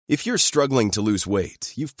If you're struggling to lose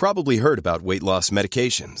weight, you've probably heard about weight loss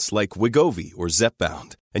medications like Wegovy or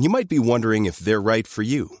Zepbound, and you might be wondering if they're right for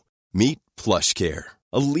you. Meet PlushCare,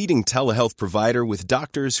 a leading telehealth provider with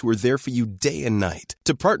doctors who are there for you day and night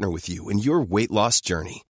to partner with you in your weight loss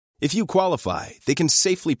journey. If you qualify, they can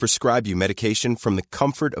safely prescribe you medication from the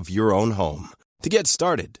comfort of your own home. To get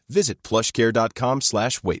started, visit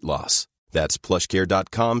plushcare.com/weightloss. That's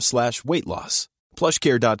plushcare.com/weightloss.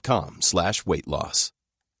 plushcare.com/weightloss.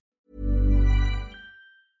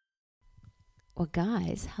 Well,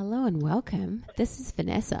 guys, hello and welcome. This is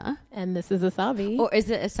Vanessa. And this is Asabi. Or is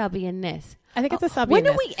it Asabi and Ness? I think it's Asabi When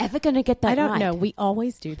and are Ness. we ever going to get that right? I don't know. We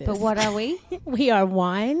always do this. But what are we? We are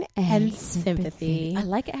wine and sympathy. I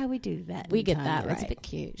like it how we do that. We get that right. It's a bit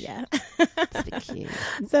cute. Yeah. It's a bit cute.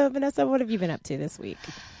 So, Vanessa, what have you been up to this week?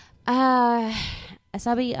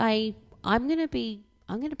 Asabi, I'm going to be,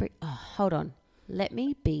 hold on. Let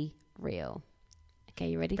me be real. Okay,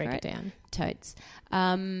 you ready Break for it down. Totes.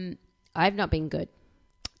 I've not been good.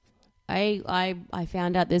 I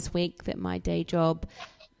found out this week that my day job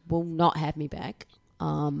will not have me back.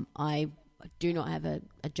 I do not have a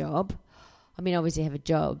job. I mean, obviously I have a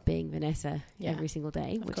job being Vanessa every single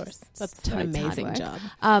day. Of course. That's an amazing job.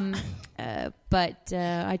 But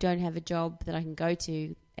I don't have a job that I can go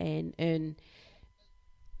to and earn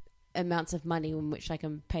amounts of money in which I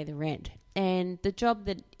can pay the rent. And the job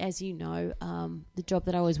that, as you know, the job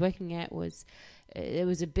that I was working at was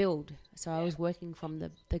a build. So I was working from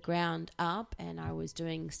the ground up, and I was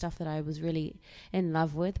doing stuff that I was really in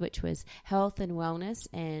love with, which was health and wellness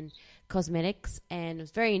and cosmetics, and I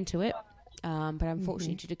was very into it. But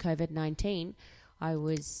unfortunately, due to COVID-19, I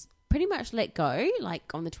was pretty much let go,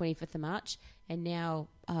 like on the 25th of March, and now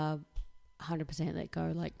 100% let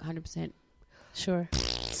go, like 100%. Sure.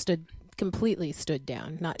 Completely stood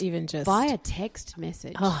down, not even just via text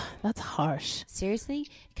message. Oh, that's harsh. Seriously,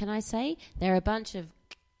 can I say there are a bunch of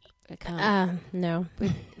no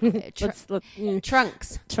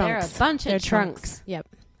trunks. There are a bunch of trunks. Yep.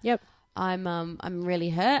 I'm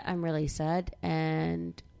really hurt. I'm really sad,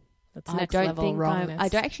 and that's next level wrongness. I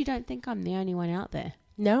don't think I'm the only one out there.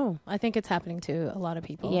 No, I think it's happening to a lot of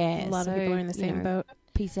people. Yeah, a lot of people are in the same boat.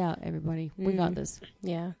 Peace out, everybody. We got this.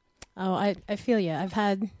 Yeah. Oh, I feel you.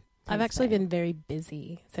 I've actually been very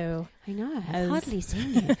busy, so I know. I've hardly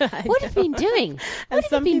seen you. What have you been doing? As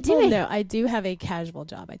some people know, I do have a casual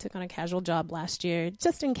job. I took on a casual job last year,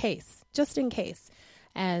 just in case.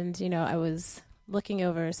 And I was looking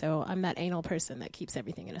over. So I'm that anal person that keeps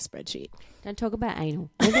everything in a spreadsheet. Don't talk about anal.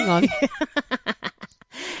 Moving on.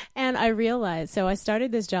 And I realized, so I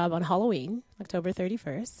started this job on Halloween, October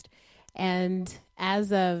 31st, and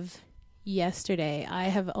as of yesterday, I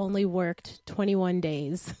have only worked 21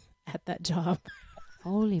 days at that job.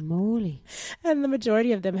 Holy moly. And the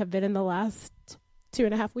majority of them have been in the last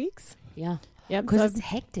 2.5 weeks. Yeah. Yep. Because it's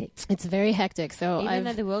hectic. It's very hectic. So even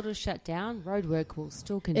though the world is shut down, road work will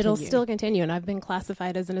still continue. It'll still continue. And I've been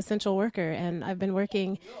classified as an essential worker. And I've been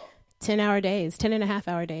working 10.5-hour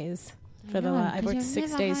days. I've worked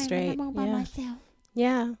 6 days straight.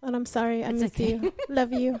 Yeah, and I'm sorry. I miss you.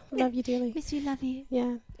 Love you. Love you dearly. Miss you, love you.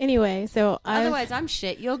 Yeah. Anyway, so otherwise I'm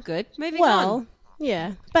shit. You're good. Moving on.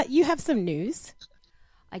 Yeah. But you have some news.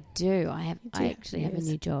 I do. I actually have a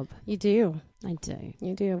new job. You do. I do.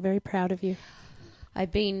 You do. Very proud of you.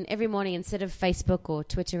 I've been every morning, instead of Facebook or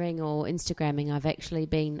Twittering or Instagramming, I've actually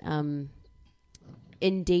been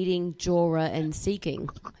Indeeding, Jora, and Seeking,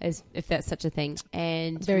 if that's such a thing.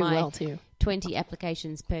 And very well too. 20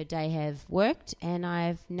 applications per day have worked, and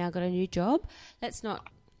I've now got a new job. Let's not,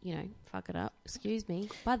 fuck it up. Excuse me.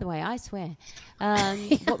 By the way, I swear.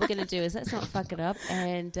 What we're going to do is let's not fuck it up,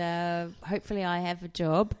 and hopefully I have a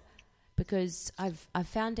job, because I've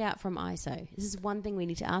found out from ISO. This is one thing we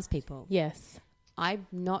need to ask people. Yes. I'm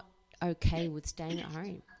not okay with staying at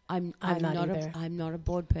home. I'm not a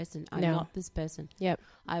bored person. I'm not this person. Yep.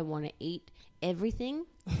 I want to eat everything.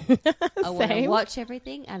 I want to watch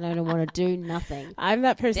everything, and I don't want to do nothing. I'm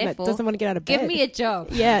that person that doesn't want to get out of bed. Give me a job.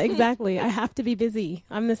 Yeah, exactly. I have to be busy.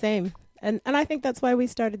 I'm the same. And I think that's why we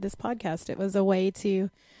started this podcast. It was a way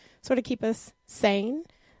to sort of keep us sane.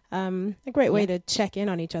 A great way to check in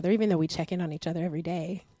on each other, even though we check in on each other every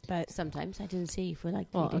day. But sometimes I didn't see you for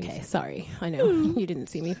like 3 days. Okay, sorry. I know. You didn't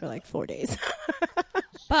see me for like 4 days.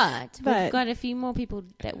 But we've got a few more people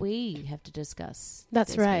that we have to discuss.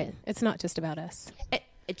 That's right. Week. It's not just about us.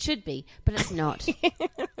 It should be, but it's not.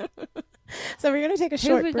 So we're going to take a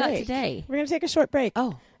short break. Who have we got today? We're going to take a short break.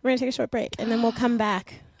 Oh. We're going to take a short break, and then we'll come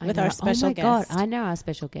back with our special guest. Oh, my God. I know our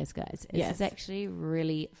special guest, guys. This is actually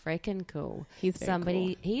really freaking cool. He's very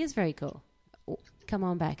cool. He is very cool. Come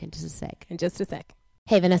on back in just a sec. In just a sec.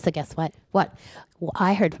 Hey, Vanessa, guess what? What? Well,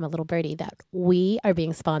 I heard from a little birdie that we are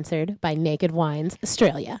being sponsored by Naked Wines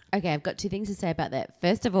Australia. Okay, I've got two things to say about that.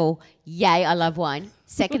 First of all, yay, I love wine.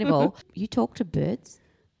 Second of all, you talk to birds?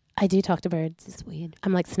 I do talk to birds. It's weird.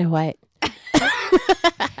 I'm like Snow White.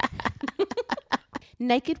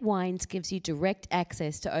 Naked Wines gives you direct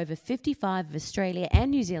access to over 55 of Australia and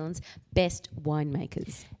New Zealand's best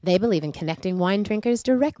winemakers. They believe in connecting wine drinkers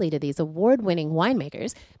directly to these award-winning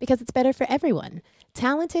winemakers because it's better for everyone.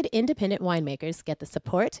 Talented independent winemakers get the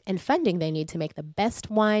support and funding they need to make the best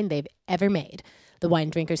wine they've ever made. The wine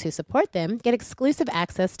drinkers who support them get exclusive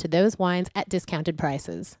access to those wines at discounted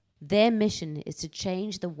prices. Their mission is to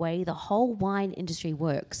change the way the whole wine industry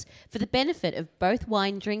works for the benefit of both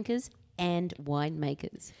wine drinkers and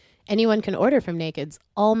winemakers. Anyone can order from Naked's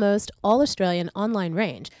almost all Australian online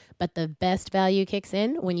range, but the best value kicks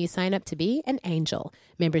in when you sign up to be an Angel.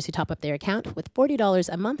 Members who top up their account with $40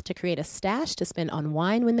 a month to create a stash to spend on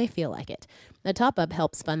wine when they feel like it. The top-up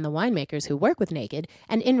helps fund the winemakers who work with Naked,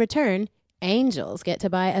 and in return, Angels get to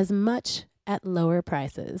buy as much at lower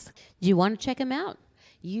prices. Do you want to check them out?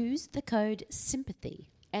 Use the code SYMPATHY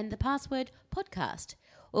and the password podcast,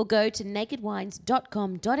 or go to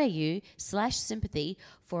nakedwines.com.au/sympathy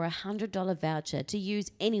for a $100 voucher to use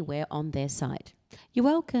anywhere on their site. You're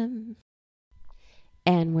welcome.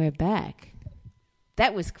 And we're back.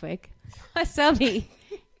 That was quick. Selby,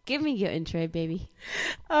 give me your intro, baby.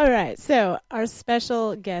 All right. So our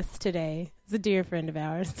special guest today is a dear friend of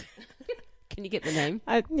ours. Can you get the name?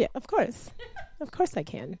 Yeah, of course. Of course I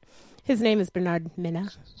can. His name is Bernard Mina.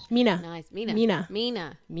 Mina. Nice. Mina. Mina.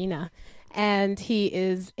 Mina. Mina. And he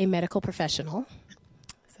is a medical professional.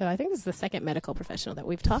 So I think this is the second medical professional that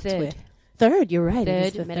we've talked with. Third, you're right.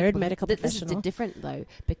 He's the third medical professional. This is different, though,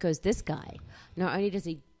 because this guy, not only does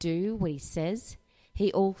he do what he says,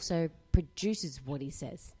 he also produces what he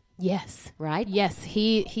says. Yes. Right? Yes.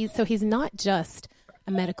 He's not just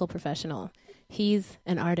a medical professional. He's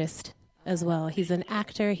an artist as well. He's an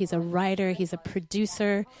actor. He's a writer. He's a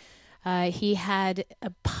producer. He had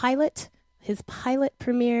a pilot. His pilot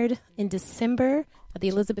premiered in December at the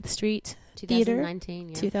Elizabeth Street Theater. 2019,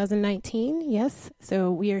 yeah. 2019, yes.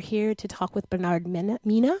 So we are here to talk with Bernard Mina.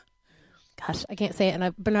 Gosh, I can't say it.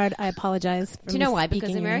 And Bernard, I apologize for Do you know why? Because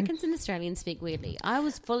misspeaking your Americans and Australians speak weirdly. I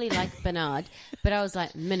was fully like Bernard, but I was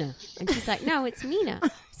like, Mina. And she's like, no, it's Mina.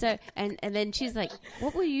 So, and then she's like,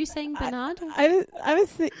 what were you saying, Bernard? I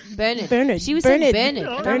was Bernard. She was Bernard. saying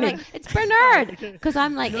Bernard. And I'm like, it's Bernard. Because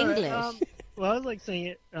I'm like English. Well, I was like saying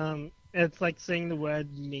it, it's like saying the word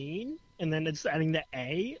mean, and then it's adding the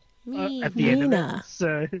A at the end of it.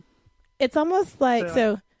 So it's almost like,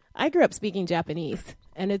 so I grew up speaking Japanese,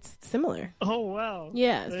 and it's similar. Oh, wow.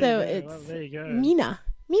 Yeah, there you go. Mina.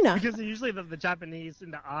 Because usually the Japanese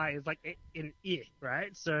in the I is like in I,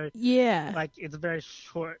 right? So yeah, like it's very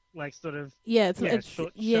short, like sort of it's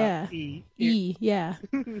short, yeah, sharp E. Yeah.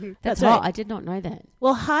 That's right. hot. I did not know that.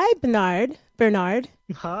 Well, hi, Bernard.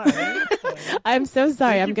 Hi. I'm so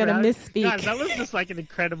sorry. I'm gonna misspeak. Guys, that was just like an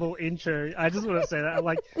incredible intro. I just want to say that I'm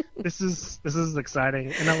like, this is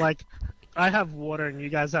exciting, and I'm like, I have water and you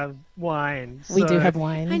guys have wine. We do have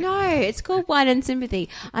wine. I know. It's called Wine and Sympathy.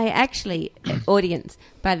 I actually, audience,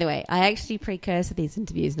 by the way, I actually precurse these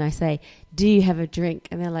interviews and I say, do you have a drink?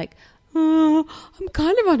 And they're like, oh, I'm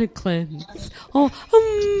kind of on a cleanse. Or,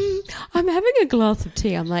 I'm having a glass of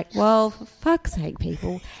tea. I'm like, well, for fuck's sake,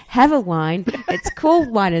 people, have a wine. It's called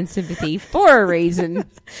Wine and Sympathy for a reason.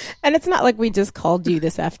 And it's not like we just called you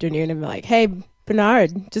this afternoon and be like, hey,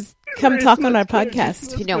 Bernard, just come talk on our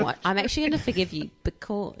podcast. You know what? I'm actually going to forgive you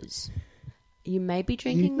because you may be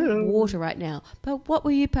drinking water right now, but what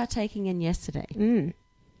were you partaking in yesterday?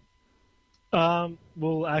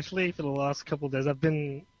 Well, actually, for the last couple of days, I've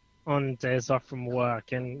been on days off from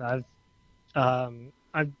work, and I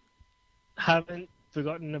haven't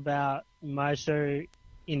forgotten about my show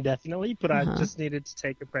indefinitely, but I just needed to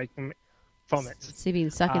take a break from it. So you've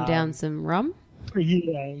been sucking down some rum?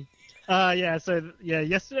 Yeah. So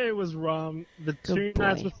yesterday was rum. The Good 2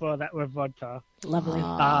 nights boy. before that were vodka. Lovely.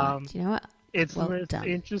 Do you know what? It's Well the most done.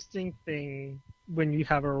 interesting thing when you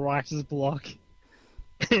have a writer's block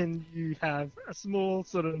and you have a small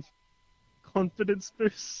sort of confidence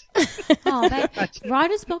boost. Oh,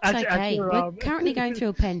 writer's block's Actually, okay. We're rum. currently going through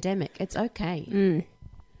a pandemic. It's okay.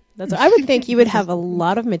 That's what I would think. You would have a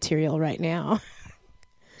lot of material right now.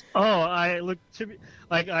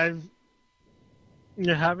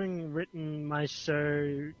 Having written my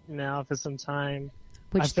show now for some time,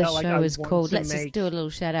 Which I the felt like show I is want called. to Let's just make- do a little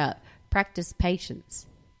shout out. Practice Patience.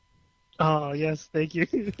 Oh yes, thank you.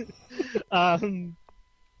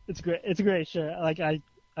 It's great. It's a great show. Like I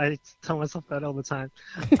tell myself that all the time.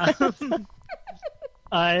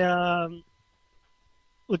 I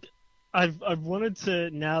look, I've wanted to,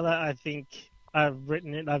 now that I think I've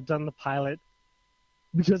written it, I've done the pilot,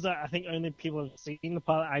 because I think only people have seen the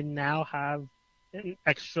pilot. I now have an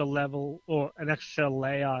extra level or an extra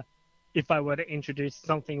layer if I were to introduce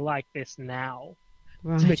something like this now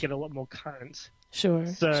to make it a lot more current. Sure.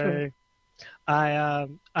 So I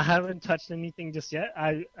haven't touched anything just yet.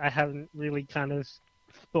 I haven't really kind of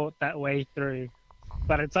thought that way through,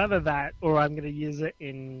 but it's either that or I'm going to use it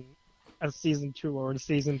in a season 2 or a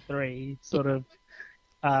season 3 sort of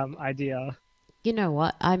idea. You know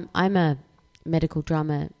what? I'm a medical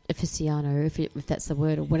drama aficionado, if that's the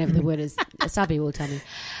word or whatever the word is. Sabi will tell me.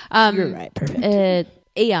 You're right. Perfect.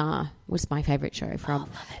 ER was my favourite show from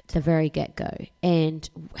the very get-go, and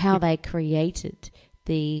how they created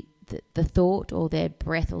the thought or their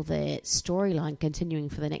breath or their storyline continuing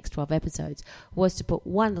for the next 12 episodes was to put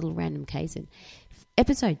one little random case in.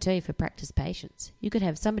 Episode 2 for Practice Patience, you could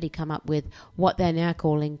have somebody come up with what they're now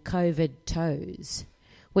calling COVID toes,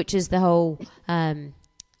 which is the whole,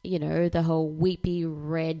 the whole weepy,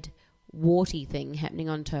 red, warty thing happening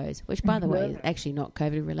on toes, which, by the way, is actually not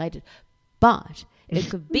COVID related. But it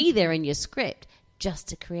could be there in your script just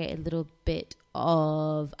to create a little bit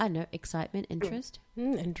of, I don't know, excitement, interest.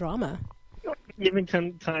 And drama. Even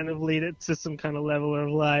can kind of lead it to some kind of level of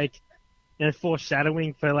like,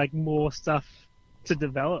 foreshadowing for like more stuff to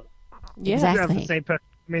develop. Yeah, You have Exactly. the same person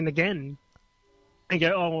come in again and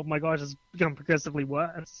go, oh my gosh, it's become progressively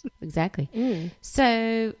worse. Exactly.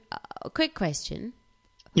 So, a quick question.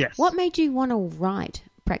 Yes. What made you want to write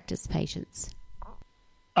Practice Patience?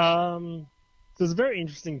 So it was a very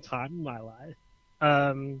interesting time in my life.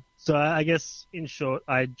 So I guess in short,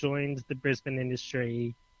 I joined the Brisbane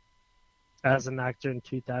industry as an actor in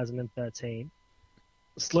 2013.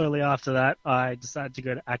 Slowly after that, I decided to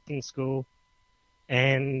go to acting school,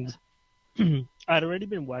 and I'd already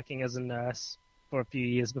been working as a nurse for a few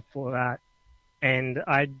years before that, and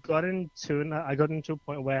I got into a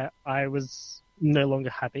point where I was no longer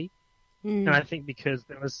happy, and I think because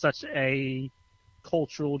there was such a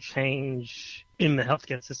cultural change in the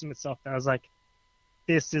healthcare system itself, that I was like,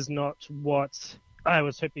 this is not what I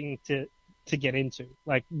was hoping to get into.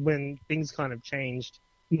 Like, when things kind of changed,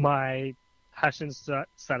 my passions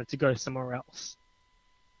started to go somewhere else.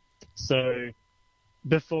 So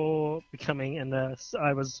before becoming a nurse,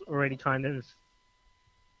 I was already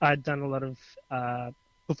I'd done a lot of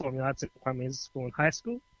performing arts in primary school and high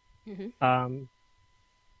school.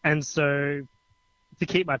 And so to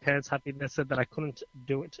keep my parents happy, they said that I couldn't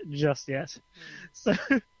do it just yet. So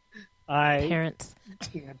Parents.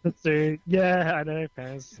 Yeah, I know,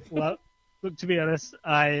 parents. Well, look, to be honest,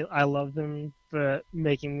 I love them for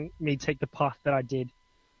making me take the path that I did,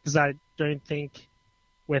 because I don't think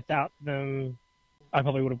without them I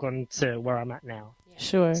probably would have gone to where I'm at now.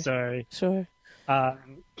 Sure. So Sure.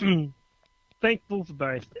 thankful for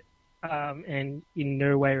both, and in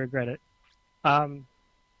no way regret it.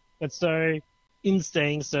 But so in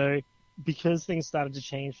staying, because things started to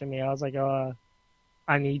change for me, I was like,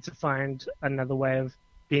 I need to find another way of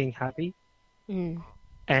being happy.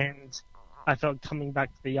 And I felt coming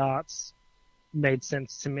back to the arts made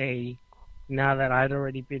sense to me now that I'd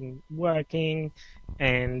already been working,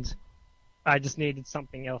 and I just needed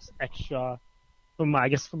something else extra for my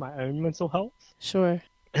own mental health. Sure.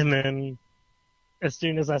 And then as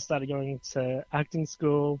soon as I started going to acting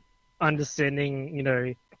school,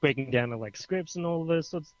 understanding, breaking down the like scripts and all of those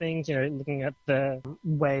sorts of things, looking at the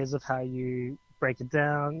ways of how you break it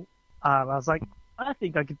down, I was like, I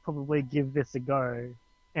think I could probably give this a go.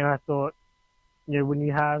 And I thought, when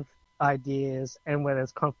you have ideas and where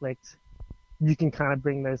there's conflict, you can kind of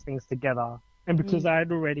bring those things together. And because I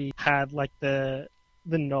had already had like the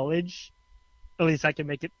knowledge, at least I can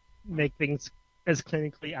make things as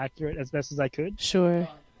clinically accurate as best as I could. Sure.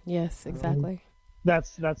 Yes, exactly.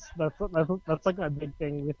 That's like my big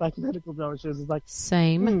thing with like medical drama shows, is like,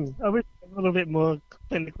 Same. I wish a little bit more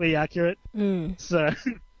clinically accurate.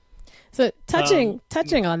 So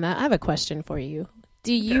touching on that, I have a question for you.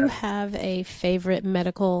 Do you have a favorite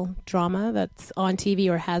medical drama that's on TV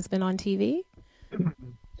or has been on TV?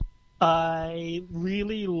 I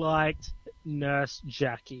really liked Nurse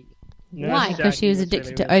Jackie. Why? Because she was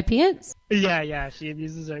addicted to opiates? Yeah, she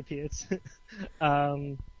abuses opiates.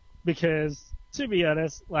 Because, to be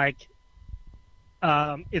honest, like,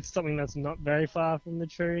 it's something that's not very far from the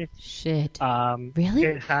truth. Shit. Really?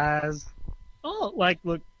 It has...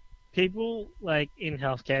 look, people, like, in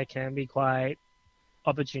healthcare can be quite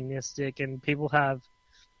opportunistic, and people have,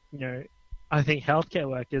 I think healthcare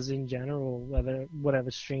workers in general, whatever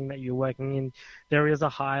stream that you're working in, there is a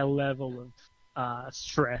high level of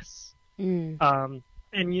stress.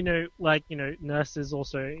 and nurses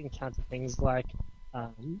also encounter things like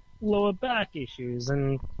lower back issues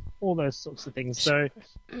and all those sorts of things. So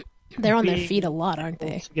they're on their feet a lot, aren't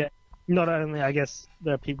they? Not only, I guess,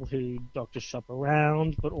 there are people who doctors shop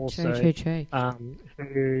around, but also True.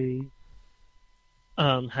 who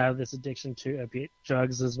have this addiction to opiate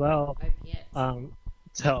drugs as well,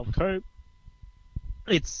 to help cope.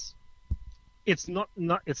 It's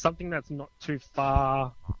something that's not too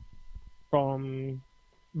far from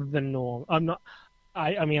the norm.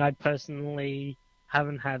 I mean, I personally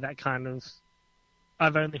haven't had that kind of.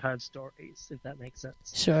 I've only heard stories, if that makes sense.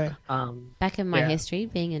 Sure. Back in my history,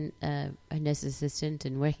 being a nurse's assistant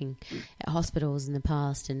and working at hospitals in the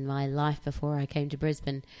past, and my life before I came to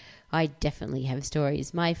Brisbane, I definitely have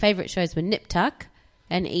stories. My favourite shows were Nip Tuck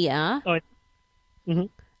and ER. Oh, mm-hmm.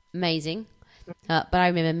 Amazing. But I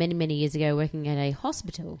remember many, many years ago working at a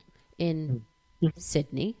hospital in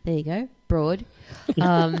Sydney. There you go, Broad.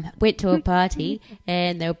 Went to a party,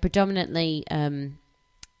 and they were predominantly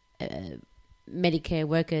Medicare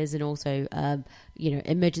workers and also,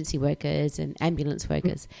 emergency workers and ambulance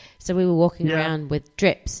workers. So we were walking around with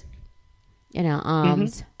drips in our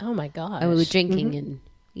arms. Mm-hmm. Oh, my gosh. And we were drinking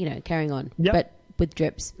and, carrying on. Yep. But with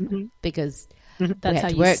drips because that's we had how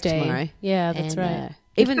to you work stay. tomorrow. Yeah, that's And, right.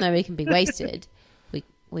 Even though we can be wasted,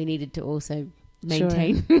 we needed to also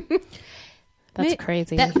maintain. Sure. That's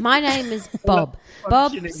crazy. My name is Bob.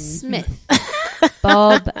 Bob Smith.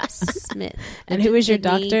 Bob Smith. And who is your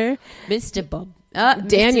doctor? Mr. Bob.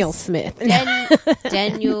 Daniel Smith.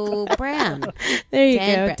 Daniel Brown. There you go.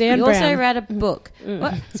 Brown. Dan He Brown. also read a book.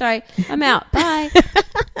 What? Sorry, I'm out. Bye.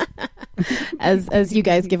 As you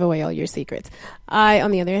guys give away all your secrets. I,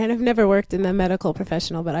 on the other hand, have never worked in the medical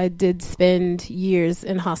professional, but I did spend years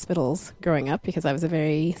in hospitals growing up because I was a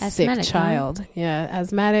very Asthmatic, sick child. huh? Yeah,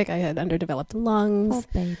 asthmatic. I had underdeveloped lungs. Oh,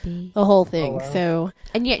 baby. The whole thing. Oh, wow. So,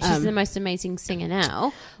 And yet she's the most amazing singer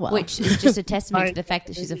now, well. which is just a testament to the fact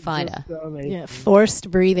that she's a fighter. yeah,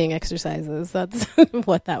 forced breathing exercises. That's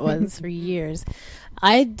what that was for years.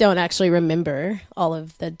 I don't actually remember all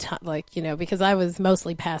of the time, because I was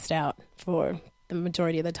mostly passed out for the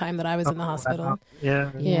majority of the time that I was in the hospital.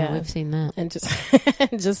 Yeah. Yeah, we've seen that. And just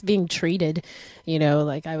just being treated,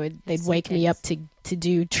 they'd wake me up to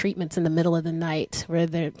do treatments in the middle of the night where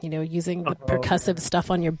they're, using the percussive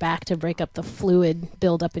stuff on your back to break up the fluid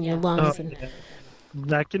buildup in your lungs. Oh, yeah.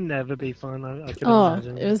 That can never be fun. I can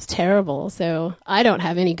imagine. It was terrible. So I don't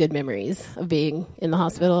have any good memories of being in the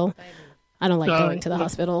hospital. I don't like going to the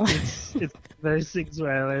hospital. It's those things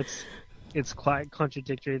where it's quite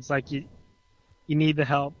contradictory. It's like you need the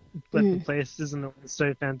help, but the place isn't always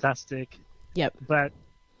so fantastic. Yep. But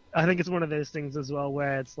I think it's one of those things as well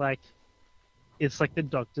where it's like the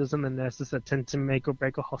doctors and the nurses that tend to make or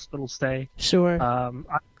break a hospital stay. Sure.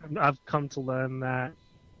 I've come to learn that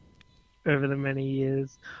over the many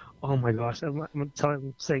years. Oh my gosh,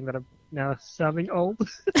 I'm saying that I'm now sounding old.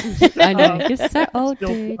 I know. You're so old, Still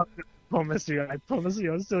dude. young. I promise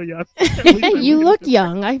you, I'm still young. You look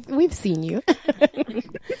young. We've seen you.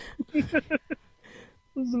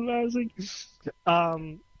 It's embarrassing.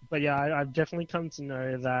 But yeah, I've definitely come to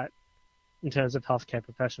know that in terms of healthcare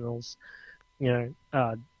professionals,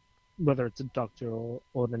 whether it's a doctor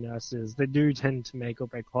or the nurses, they do tend to make or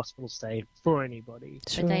break hospital stay for anybody.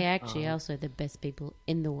 But they actually are also the best people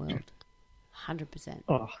in the world. 100%.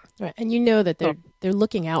 Oh, Right. And you know that they're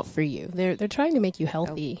looking out for you. They're trying to make you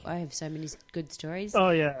healthy. I have so many good stories. oh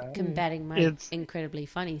yeah. Combating my It's- incredibly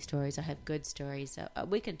funny stories, I have good stories. So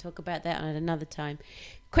we can talk about that at another time.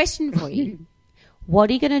 Question for you. What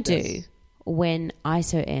are you going to do when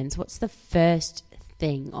ISO ends? What's the first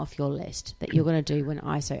thing off your list that you're going to do when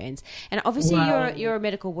ISO ends? And obviously you're a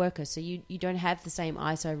medical worker, so you don't have the same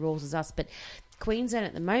ISO rules as us, but Queensland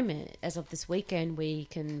at the moment, as of this weekend, we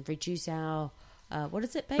can reduce our what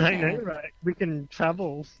is it, babe? I know, right? We can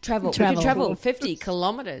travel. We can travel 50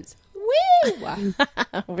 kilometres. Woo!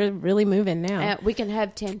 We're really moving now. We can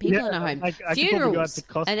have 10 people in our home. I could probably go out Funerals to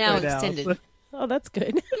Costco are now now, extended. so- Oh, that's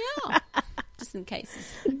good. Yeah, just in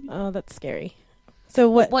cases. Oh, that's scary. So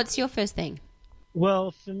What's your first thing?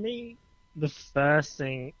 Well, for me, the first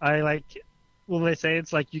thing they say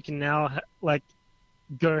it's like you can now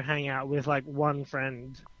go hang out with one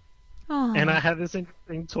friend. Oh, And I had this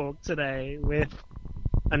interesting talk today with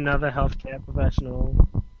another healthcare professional.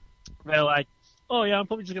 They're like, oh yeah, I'm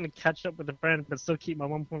probably just going to catch up with a friend, but still keep my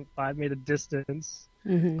 1.5 meter distance.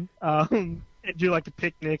 Mhm. And do a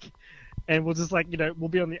picnic. And we'll just we'll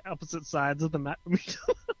be on the opposite sides of the map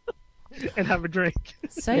and have a drink.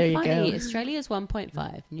 so There you funny. go. Australia is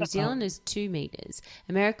 1.5. New Zealand is 2 meters.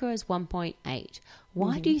 America is 1.8.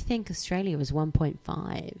 Why do you think Australia was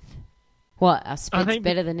 1.5? What, our I split's think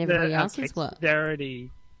better than everybody our else's? What? dexterity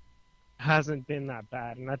hasn't been that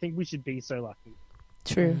bad, and I think we should be so lucky.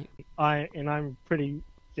 True. I'm pretty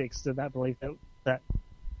fixed to that belief that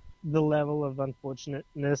the level of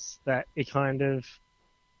unfortunateness that it kind of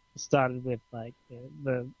started with, like, you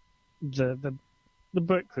know, the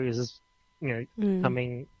boat cruises, you know,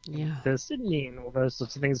 coming to Sydney and all those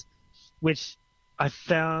sorts of things, which I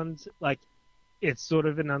found like it's sort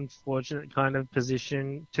of an unfortunate kind of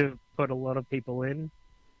position to put a lot of people in,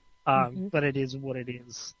 but it is what it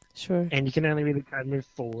is. Sure. And you can only really kind of move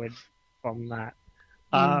forward from that.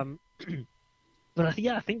 But I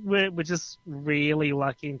think we're just really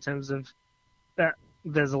lucky in terms of that.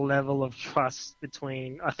 There's a level of trust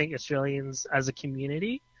between, I think, Australians as a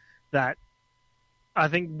community, that I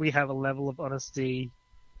think we have a level of honesty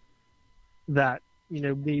that, you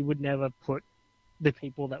know, we would never put the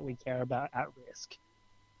people that we care about at risk.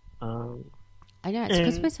 I know, it's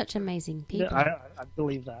because we're such amazing people. I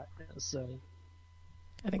believe that. Yeah, so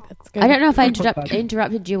I think that's good. I don't know if I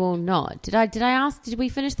interrupted you or not. Did I ask? Did we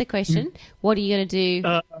finish the question? What are you going to do?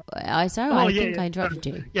 I think I interrupted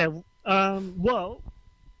you. Yeah.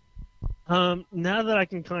 Now that I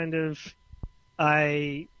can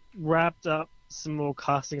I wrapped up some more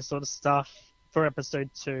casting sort of stuff for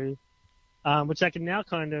episode 2, which I can now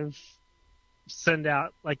kind of send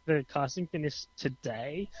out. Like, the casting finished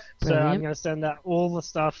today, so I'm going to send out all the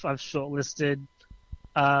stuff I've shortlisted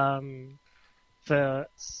for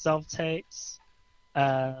self-tapes,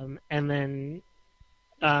 and then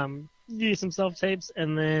do some self-tapes,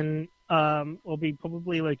 and then I'll be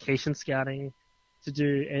probably location scouting to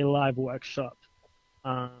do a live workshop.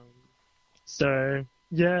 So,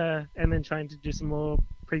 yeah, and then trying to do some more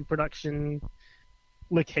pre-production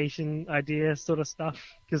location idea sort of stuff,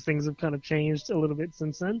 because things have kind of changed a little bit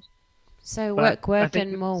since then. So work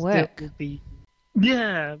and more work. Right.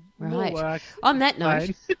 More work. On that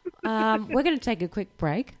note, we're going to take a quick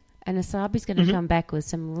break, and Asabi's going to come back with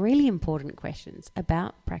some really important questions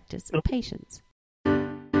about practice and patience.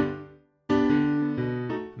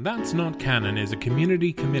 That's Not Canon is a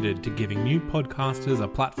community committed to giving new podcasters a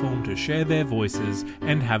platform to share their voices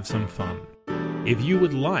and have some fun. If you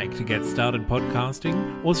would like to get started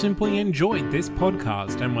podcasting, or simply enjoyed this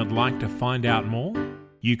podcast and would like to find out more,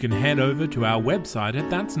 you can head over to our website at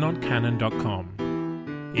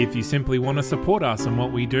that'snotcanon.com. If you simply want to support us and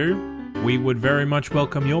what we do, we would very much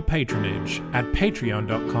welcome your patronage at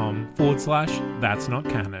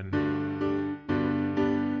patreon.com/that'snotcanon.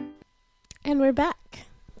 And we're back.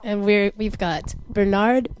 And we've got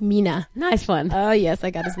Bernard Mina. Nice one. Oh, yes, I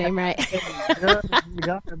got his name right.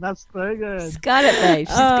 That's so good. She's got it, babe.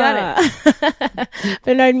 She's got it.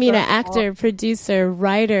 Bernard Mina, actor, producer,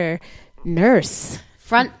 writer, nurse.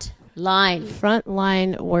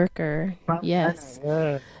 Frontline worker. Yes.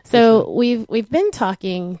 Yeah. So we've been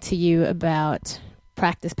talking to you about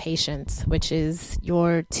Practice Patience, which is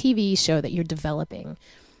your TV show that you're developing.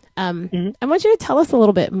 I want you to tell us a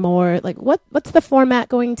little bit more, like what's the format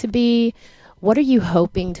going to be? What are you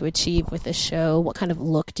hoping to achieve with the show? What kind of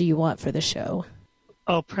look do you want for the show?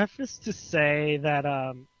 I'll preface to say that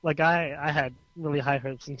I had really high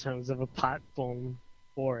hopes in terms of a platform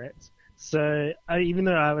for it. So even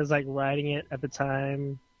though I was like writing it at the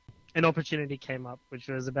time, an opportunity came up, which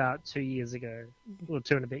was about 2 years ago, or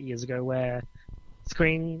 2 and a bit years ago, where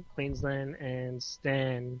Screen Queensland and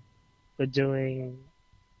Stan were doing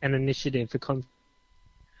an initiative for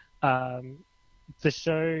the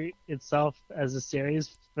show itself as a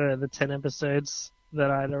series. For the 10 episodes that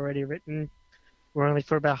I'd already written were only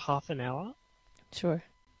for about half an hour. Sure.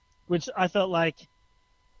 Which I thought I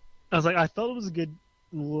thought it was a good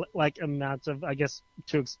amount of, I guess,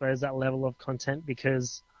 to expose that level of content,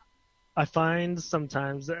 because I find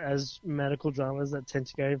sometimes as medical dramas that tend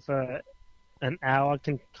to go for an hour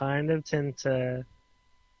can kind of tend to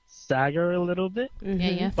stagger a little bit.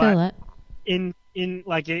 Yeah, I feel that.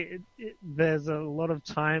 There's a lot of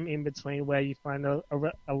time in between where you find a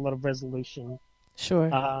lot of resolution. Sure.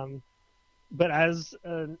 But as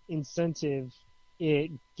an incentive,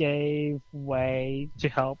 it gave way to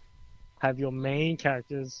help have your main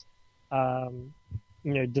characters,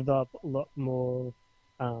 develop a lot more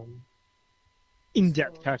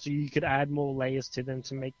in-depth character. You could add more layers to them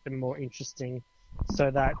to make them more interesting,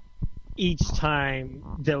 so that each time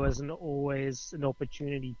there was always an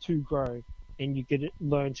opportunity to grow, and you could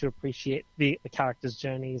learn to appreciate the characters'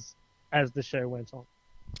 journeys as the show went on.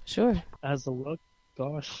 Sure. As a look,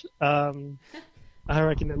 gosh, I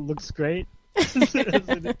reckon it looks great. as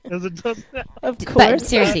it does now. Of course. But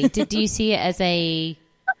seriously, do you see it as a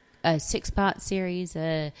 6-part series,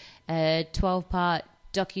 a 12-part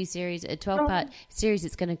docu-series, a 12-part series.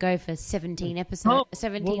 It's going to go for 17 episodes,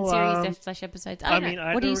 17 series / episodes. I don't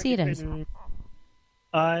know. What do you see it as?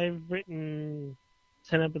 I've written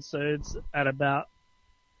 10 episodes at about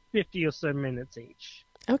 50 or so minutes each.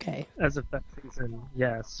 Okay. As a first season,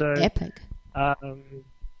 yeah. So Epic.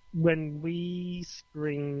 When we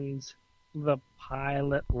screened the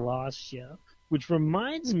pilot last year, which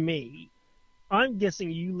reminds me, I'm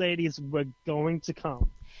guessing you ladies were going to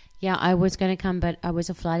come. Yeah, I was going to come, but I was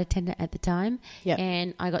a flight attendant at the time, Yep.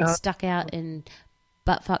 and I got stuck out in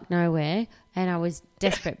buttfuck nowhere, and I was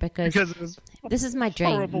desperate because this is my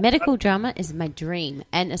dream. horrible. Medical drama is my dream,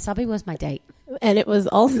 and Asabi was my date. And it was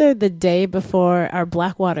also the day before our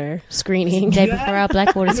Blackwater screening. Day before our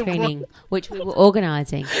Blackwater screening, which we were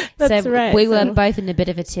organising. That's so right. we were So- both in a bit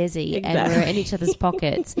of a tizzy, and we were in each other's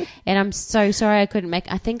pockets. And I'm so sorry I couldn't make.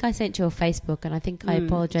 I think I sent you a Facebook, and I think I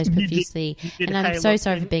apologised You did- profusely. you did. And I'm Hey, so look,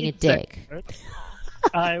 sorry for being a in fact, dick.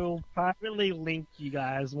 I will privately link you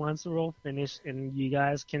guys once we're all finished, and you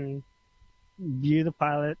guys can view the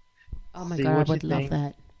pilot. Oh my see god, I what you would love think.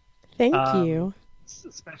 that. Thank Um, you.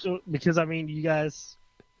 Special because I mean, you guys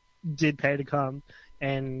did pay to come,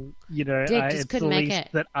 and you know, Dick just it's the couldn't make least it.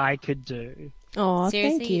 that I could do. Oh,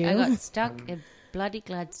 Seriously, thank you. I got stuck in bloody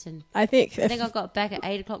Gladstone. I think I think I got back at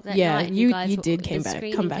 8 o'clock that Yeah, night. And you- guys you were- did the come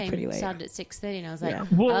screening back pretty late. Started at 6:30, and I was like, Yeah.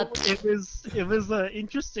 Well, it was an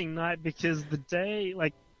interesting night because the day,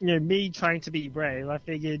 like, you know, me trying to be brave, I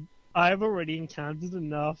figured I've already encountered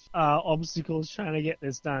enough obstacles trying to get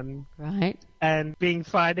this done. right. And being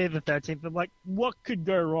Friday the 13th, I'm like, what could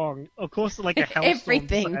go wrong? Of course, like a hellstorm.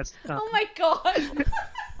 Everything. decides to come. Oh my god.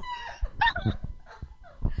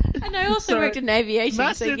 And I also So, worked in aviation, so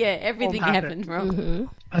massive yeah, everything all happened wrong. Mhm.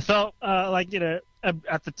 I felt like, you know,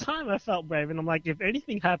 at the time I felt brave, and I'm like, if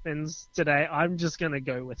anything happens today, I'm just gonna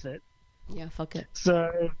go with it. Yeah, fuck it.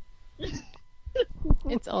 So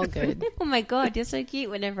It's all good. Oh my god, you're so cute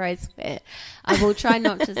whenever I swear. I will try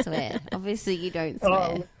not to swear. Obviously, you don't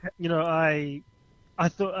swear. you know, I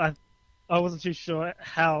thought I wasn't too sure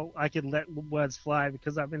how I could let words fly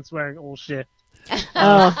because I've been swearing all shift.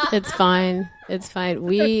 Oh, it's fine. It's fine.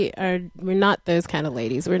 We're not those kind of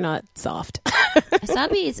ladies. We're not soft.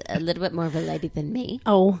 Asabi is a little bit more of a lady than me.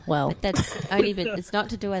 Oh, well. But that's only, but it's not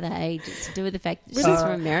to do with her age. It's to do with the fact that she's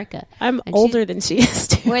from America. I'm And older than she is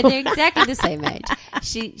too. Well, they're exactly the same age.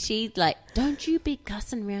 She like, don't you be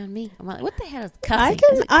cussing around me. I'm like, what the hell is cussing?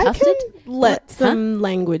 Is it I custard? can let What? some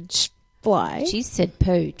language fly. She said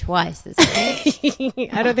poo twice this week.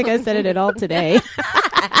 I don't think I said it at all today.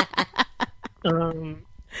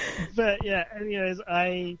 But yeah, anyways,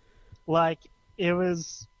 it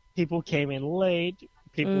was people came in late.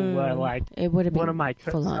 People were like, It would have been one of my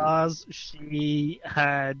full on. co-stars, she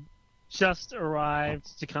had just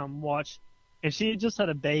arrived to come watch, and she had just had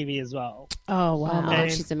a baby as well. Oh, Oh wow. my god,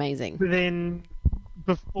 And- she's amazing. But then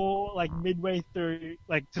before, like midway through,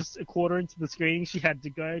 like just a quarter into the screening, she had to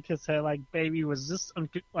go because her like baby was just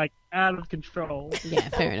out of control. Yeah,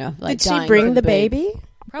 fair enough. Like Did she dying bring from the boob. baby?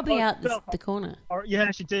 Probably Oh, out no. the corner. Or,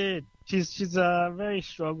 yeah, she did. She's a very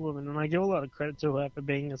strong woman, and I give a lot of credit to her for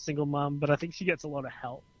being a single mom. But I think she gets a lot of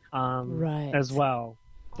help, Right. as well.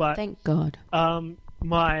 But Thank God.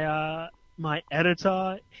 my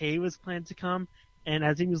editor, he was planned to come, and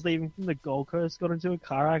as he was leaving from the Gold Coast, got into a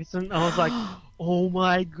car accident. I was like, oh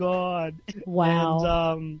my god!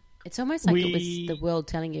 Wow. And It's almost like it was we- the world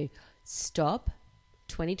telling you, stop.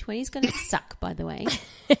 2020 is going to suck, by the way.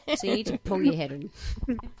 So you need to pull your head in.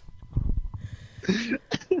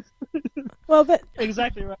 Well, but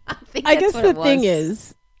exactly right. I guess that's what the it was. thing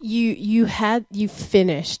is, you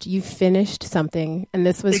finished something, and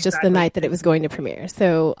this was just the Exactly. night that it was going to premiere.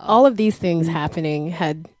 So all of these things happening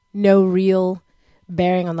had no real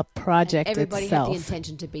bearing on the project Everybody itself. had the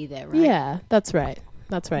intention to be there, right? Yeah, that's right.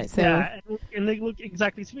 That's right. So Yeah, and they look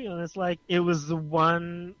exactly to be honest, like it was the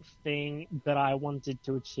one thing that I wanted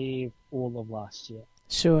to achieve all of last year.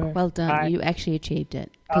 sure. Well done. You actually achieved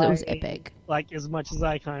it because it was I- epic. Like as much as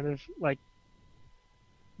I kind of like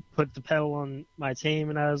put the pedal on my team,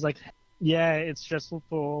 and I was like, yeah, it's stressful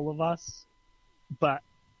for all of us, but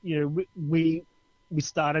you know, we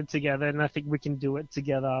started together, and I think we can do it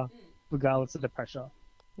together, regardless of the pressure.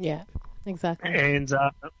 Yeah, exactly. And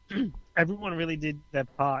everyone really did their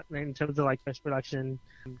part in terms of like post production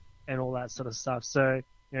and all that sort of stuff. So,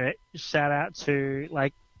 you know, shout out to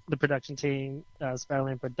like the production team,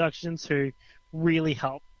 Sparrowland Productions, who really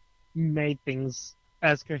helped made things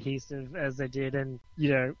as cohesive as they did. And you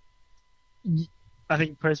know, I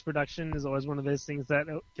think post production is always one of those things that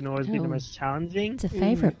can always be the Oh. most challenging. It's a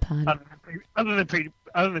favourite part. Other than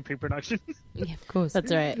pre-production. Yeah, of course.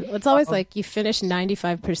 That's right. It's always like you finish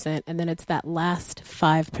 95%, and then it's that last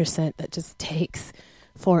 5% that just takes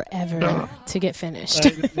forever to get finished.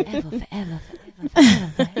 Forever.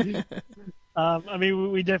 I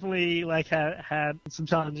mean, we definitely like had some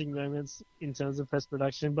challenging moments in terms of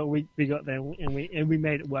post-production, but we got there and we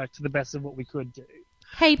made it work to the best of what we could do.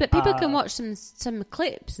 Hey, but people can watch some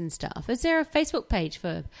clips and stuff. Is there a Facebook page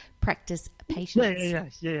for Practice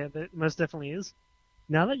Patience? Yeah, there most definitely is.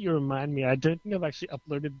 Now that you remind me, I don't think I've actually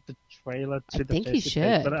uploaded the trailer to the Facebook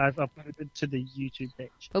page, but I've uploaded it to the YouTube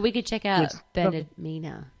page. But we could check out Bernard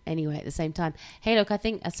Mina anyway at the same time. Hey, look, I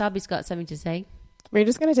think Asabi's got something to say. We're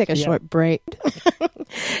just going to take a short break,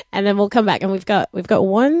 and then we'll come back. And we've got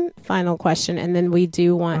one final question, and then we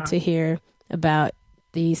do want to hear about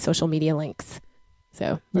the social media links.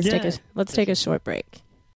 So let's take a short break.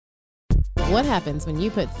 What happens when you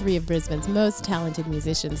put 3 of Brisbane's most talented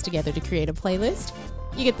musicians together to create a playlist?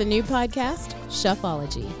 You get the new podcast,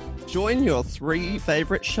 Shuffology. Join your 3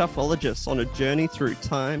 favorite shuffologists on a journey through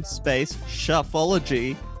time, space,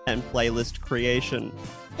 shuffology, and playlist creation.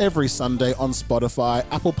 Every Sunday on Spotify,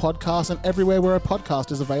 Apple Podcasts, and everywhere where a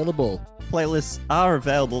podcast is available. Playlists are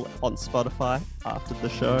available on Spotify after the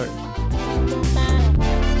show.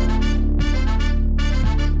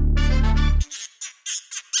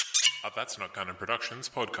 That's Not Canon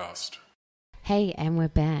Productions podcast. Hey, and we're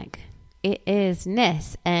back. It is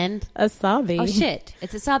Ness and Asabi. Oh shit!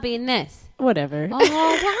 It's Asabi and Ness. Whatever. Oh,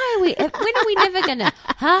 why are we? When are we never gonna?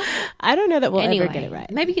 Huh? I don't know that we'll anyway, ever get it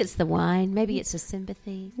right. Maybe it's the wine. Maybe it's the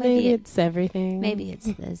sympathy. Maybe it's everything. Maybe it's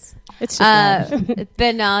this. It's just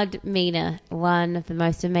Bernard Mina, one of the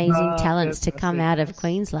most amazing talents to come out of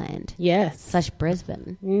Queensland. Yes. /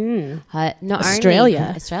 Brisbane. Not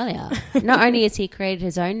Australia. Not only has he created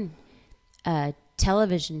his own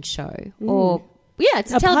television show, or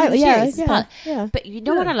it's a television series. But you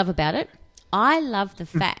know what I love about it? I love the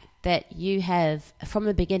fact that you have, from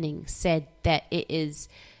the beginning, said that it is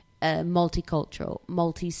multicultural,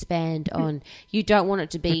 multi-spanned on. You don't want it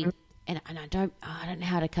to be, and I don't know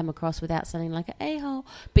how to come across without sounding like an a-hole,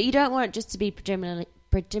 but you don't want it just to be predominantly.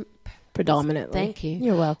 Thank you.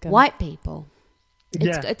 You're welcome. White people.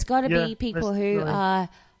 It's got to be people who are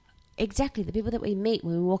exactly the people that we meet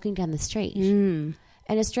when we're walking down the street. And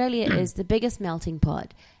Australia is the biggest melting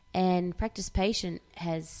pot, and Practice Patience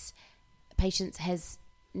has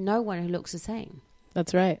no one who looks the same.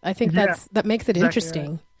 That's right. I think that makes it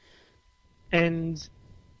interesting. Right. And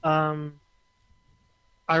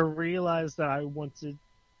I realized that I wanted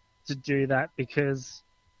to do that because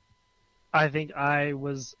I think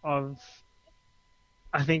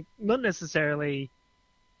not necessarily,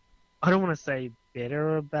 I don't want to say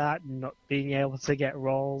bitter about not being able to get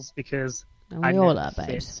roles because we all are,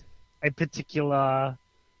 babes. A particular,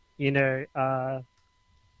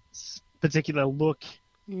 particular look,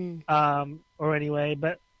 or anyway.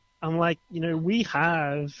 But I'm like, we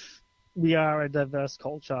are a diverse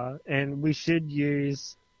culture, and we should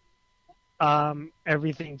use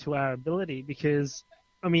everything to our ability because,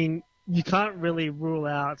 I mean, you can't really rule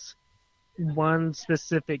out one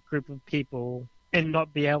specific group of people and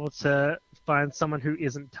not be able to find someone who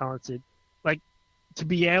isn't talented. Like, to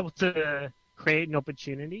be able to create an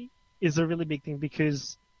opportunity is a really big thing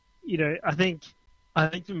because, I think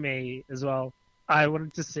for me as well, I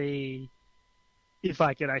wanted to see if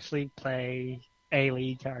I could actually play a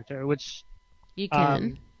lead character, which you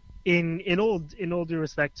can. In all due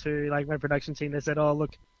respect to like my production team, they said, "Oh,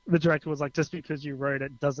 look," the director was like, "Just because you wrote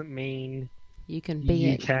it doesn't mean you can be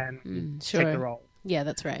you it. can take the role." Yeah,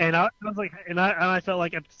 that's right. And I was like, and I felt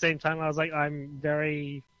like at the same time, I was like, I'm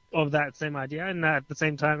very of that same idea, and at the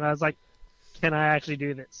same time, I was like, can I actually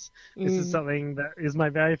do this? This is something that is my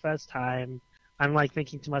very first time. I'm like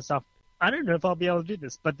thinking to myself, I don't know if I'll be able to do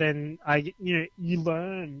this. But then you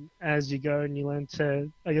learn as you go, and you learn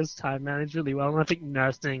to, I guess, time manage really well. And I think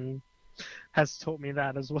nursing has taught me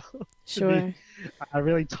that as well. Sure. To be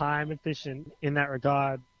really time efficient in that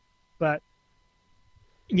regard. But,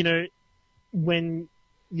 when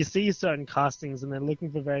you see certain castings and they're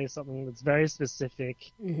looking for something that's very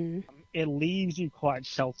specific, it leaves you quite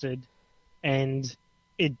sheltered, and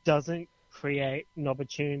it doesn't create an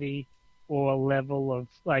opportunity or a level of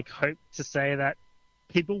like hope to say that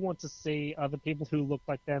people want to see other people who look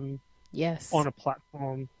like them on a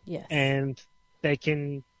platform. Yes. And they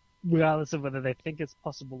can, regardless of whether they think it's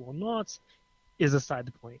possible or not, is aside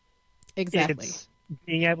the point. Exactly. It's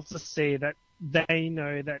being able to see that they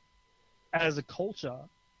know that as a culture,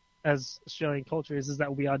 as Australian culture is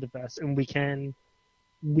that we are diverse and we can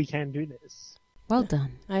do this. Well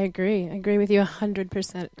done. I agree with you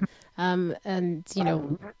 100%. And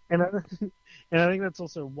And I think that's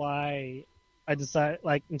also why I decided,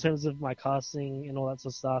 like, in terms of my casting and all that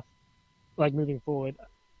sort of stuff, like, moving forward,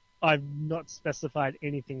 I've not specified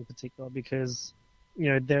anything particular because,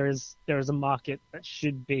 there is a market that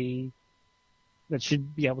should be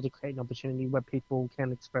able to create an opportunity where people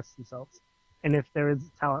can express themselves. And if there is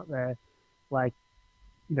talent there, like,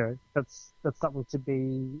 that's something to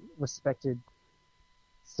be respected.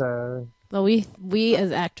 So, Well, we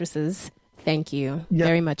as actresses, thank you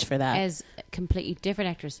very much for that. As completely different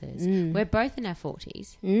actresses, we're both in our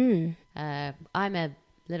 40s. I'm a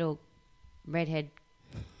little redhead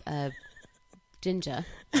ginger.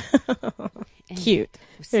 Cute.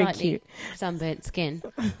 Very Slightly cute. sunburnt skin.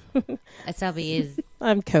 Selby is.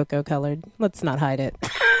 I'm cocoa colored. Let's not hide it.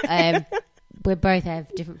 We both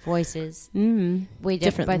have different voices. We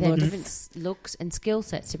Different both have looks. different looks and skill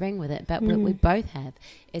sets to bring with it. But what we both have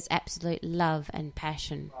is absolute love and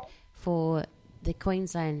passion for the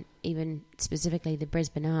Queensland, even specifically the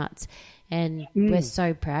Brisbane arts. And we're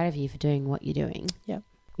so proud of you for doing what you're doing.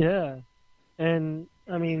 yeah. And,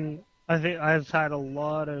 I mean, I think I've had a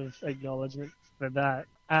lot of acknowledgement for that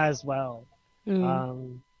as well.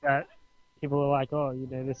 That people are like, oh,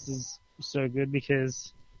 this is so good,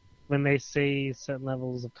 because when they see certain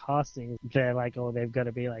levels of casting, they're like, oh, they've got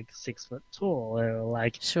to be like 6 foot tall, or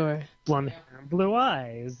like Sure. blonde hair and blue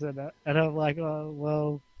eyes. And I'm like, oh,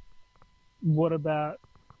 well, what about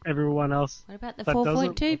everyone else? What about the that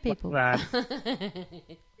doesn't 4.2 look people? like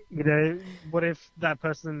that? What if that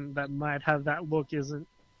person that might have that look isn't,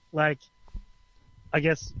 like, I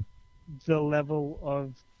guess, the level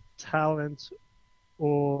of talent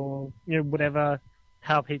or, whatever,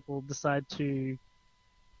 how people decide to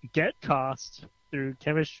get cast through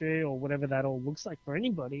chemistry or whatever that all looks like for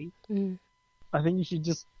anybody. I think you should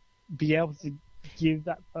just be able to give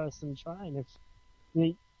that person a try.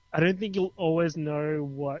 And I don't think you'll always know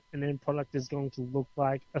what an end product is going to look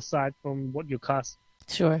like aside from what your cast.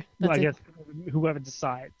 Sure. I guess whoever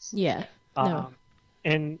decides. Yeah. No.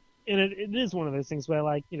 And it is one of those things where,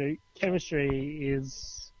 like, chemistry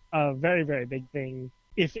is a very, very big thing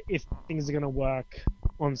if things are going to work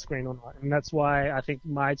on screen or not. And that's why I think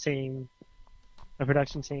my team, the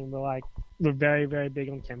production team, we're very, very big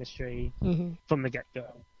on chemistry from the get-go.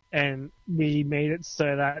 And we made it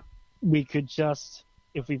so that we could just,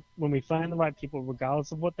 when we find the right people,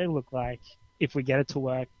 regardless of what they look like, if we get it to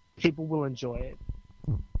work, people will enjoy it.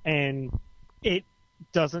 And it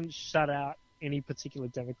doesn't shut out any particular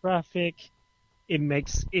demographic.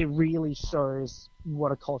 It really shows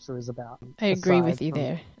what a culture is about. I agree with you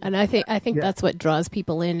there. And I think that's what draws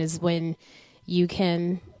people in, is when you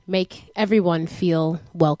can make everyone feel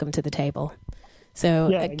welcome to the table. So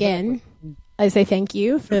again, exactly. I say thank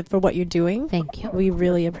you for what you're doing. Thank you. We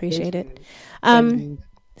really appreciate it. And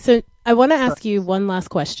So I want to ask you one last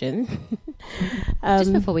question.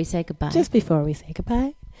 Just before we say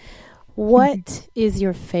goodbye. What is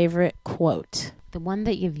your favorite quote? The one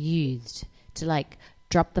that you've used to, like,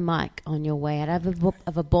 drop the mic on your way out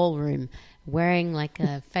of a ballroom, wearing like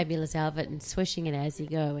a fabulous outfit and swishing it as you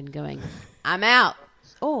go and going, I'm out.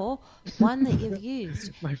 Or one that you've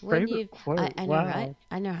used. My favorite quote. I know, wow. right?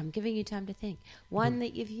 I know, I'm giving you time to think. One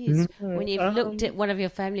that you've used when you've looked at one of your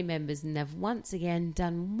family members and they've once again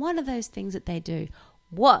done one of those things that they do.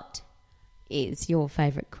 What is your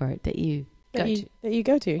favorite quote that you go to? That you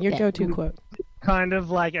go to, your go-to quote. Kind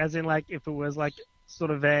of like, as in, like, if it was like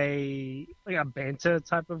sort of a banter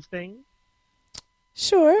type of thing.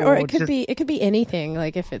 Sure, or Or it could just- be anything.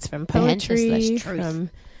 Like if it's from Banter slash poetry, truth. from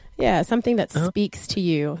something that speaks to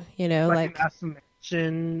you. Like an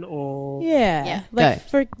affirmation or... Yeah, like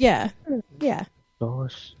go.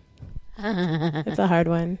 Gosh. It's a hard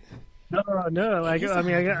one. No, like, is I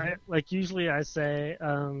mean, hard. like, usually I say,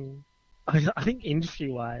 I think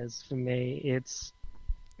industry-wise, for me,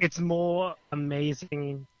 it's more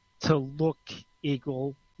amazing to look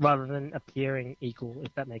equal rather than appearing equal,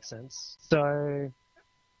 if that makes sense. So,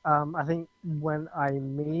 I think what I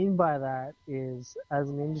mean by that is, as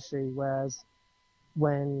an industry, whereas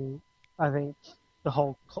when I think the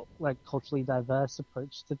whole culturally diverse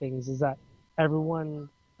approach to things is that everyone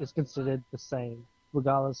is considered the same,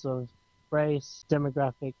 regardless of race,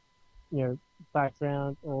 demographic,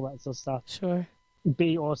 background, all that sort of stuff. Sure.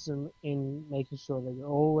 Be awesome in making sure that you're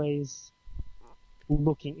always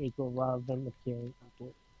looking equal rather than appearing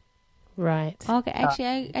equal. Right. Okay,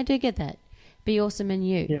 actually, I do get that. Be awesome in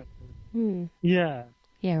you. Yeah. Yeah.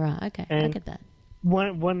 Yeah, right. Okay, I And- get that.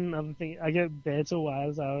 One other thing I get banter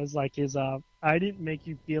wise, I was like, is I didn't make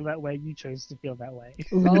you feel that way. You chose to feel that way.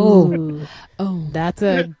 Oh, Oh, that's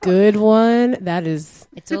a good one. That is.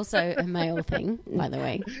 it's also a male thing, by the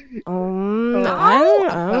way. I'm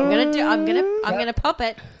gonna pop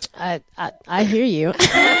it. I hear you.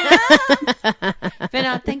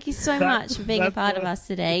 But thank you so much for being a that's part of what- us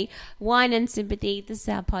today. Wine and Sympathy, this is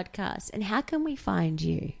our podcast. And how can we find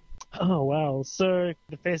you? Oh, wow. So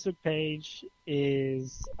the Facebook page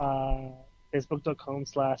is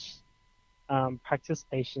facebook.com/practice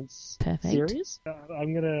patience Perfect. series.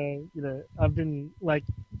 I'm gonna, I've been like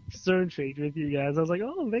so intrigued with you guys. I was like,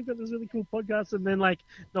 oh, they've got this really cool podcast, and then like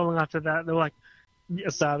not long after that, they were like,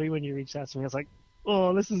 Asabi, when you reached out to me, I was like,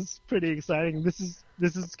 oh, this is pretty exciting. This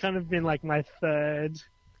has kind of been like my third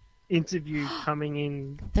interview coming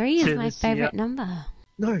in. 3 is to my this favorite year. number.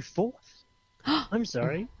 No, fourth. I'm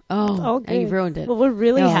sorry. Oh, good. you ruined it. Well, we're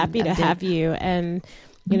really Oh, happy I'm to dead. have you. And,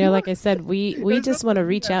 like I said, we just want to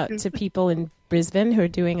reach out to people in Brisbane who are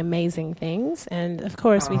doing amazing things. And, of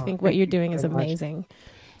course, we think what thank you're you doing is so much. amazing.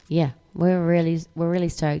 Yeah, we're really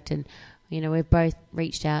stoked, and we've both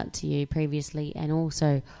reached out to you previously and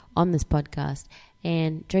also on this podcast.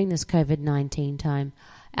 And during this COVID-19 time,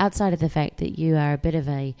 outside of the fact that you are a bit of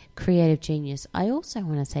a creative genius, I also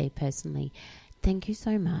want to say personally, thank you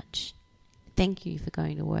so much. Thank you for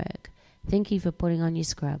going to work. Thank you for putting on your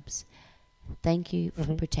scrubs. Thank you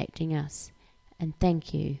for protecting us, and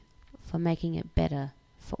thank you for making it better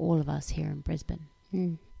for all of us here in Brisbane.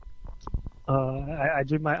 I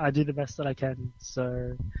do the best that I can.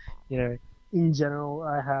 So, in general,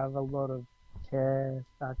 I have a lot of care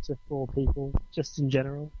factor for people, just in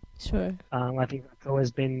general. Sure. I think that's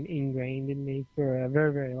always been ingrained in me for a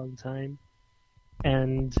very, very long time.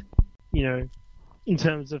 And, in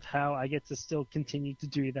terms of how I get to still continue to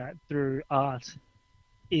do that through art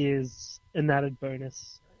is an added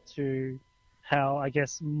bonus to how I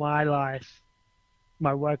guess my life,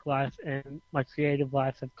 my work life, and my creative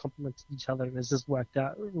life have complemented each other, and it's just worked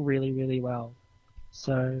out really, really well.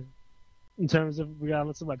 So, in terms of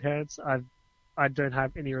regardless of my parents, I don't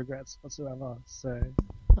have any regrets whatsoever. So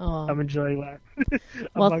Oh. I'm enjoying life.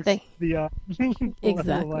 Well, amongst the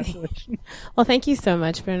Exactly. Well, thank you so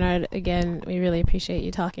much, Bernard. Again, we really appreciate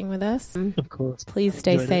you talking with us. Of course. Please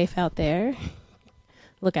stay Enjoyed it. safe out there.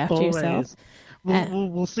 Look after Always. yourself.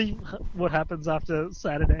 We'll see what happens after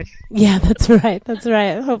Saturday. Yeah, that's right. That's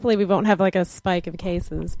right. Hopefully we won't have like a spike of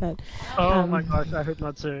cases, but Oh my gosh, I hope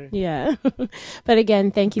not too. yeah. But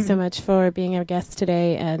again, thank you so much for being our guest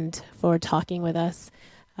today and for talking with us.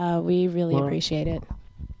 We really Well, appreciate it.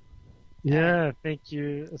 Yeah, thank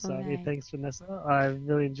you, Asabi. Alright. Thanks, Vanessa. I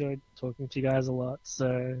really enjoyed talking to you guys a lot.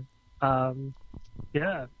 So, yeah,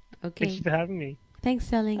 thank Okay. you for having me. Thanks,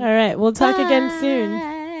 darling. All right. We'll talk again soon.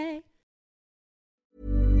 Bye.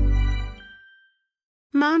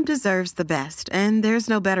 Mom deserves the best, and there's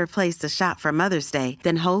no better place to shop for Mother's Day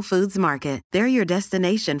than Whole Foods Market. They're your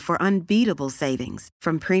destination for unbeatable savings,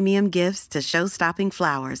 from premium gifts to show-stopping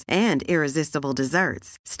flowers and irresistible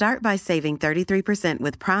desserts. Start by saving 33%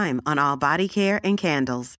 with Prime on all body care and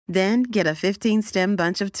candles. Then get a 15-stem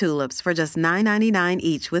bunch of tulips for just $9.99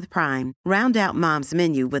 each with Prime. Round out Mom's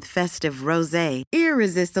menu with festive rosé,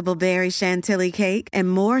 irresistible berry chantilly cake,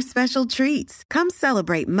 and more special treats. Come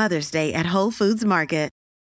celebrate Mother's Day at Whole Foods Market.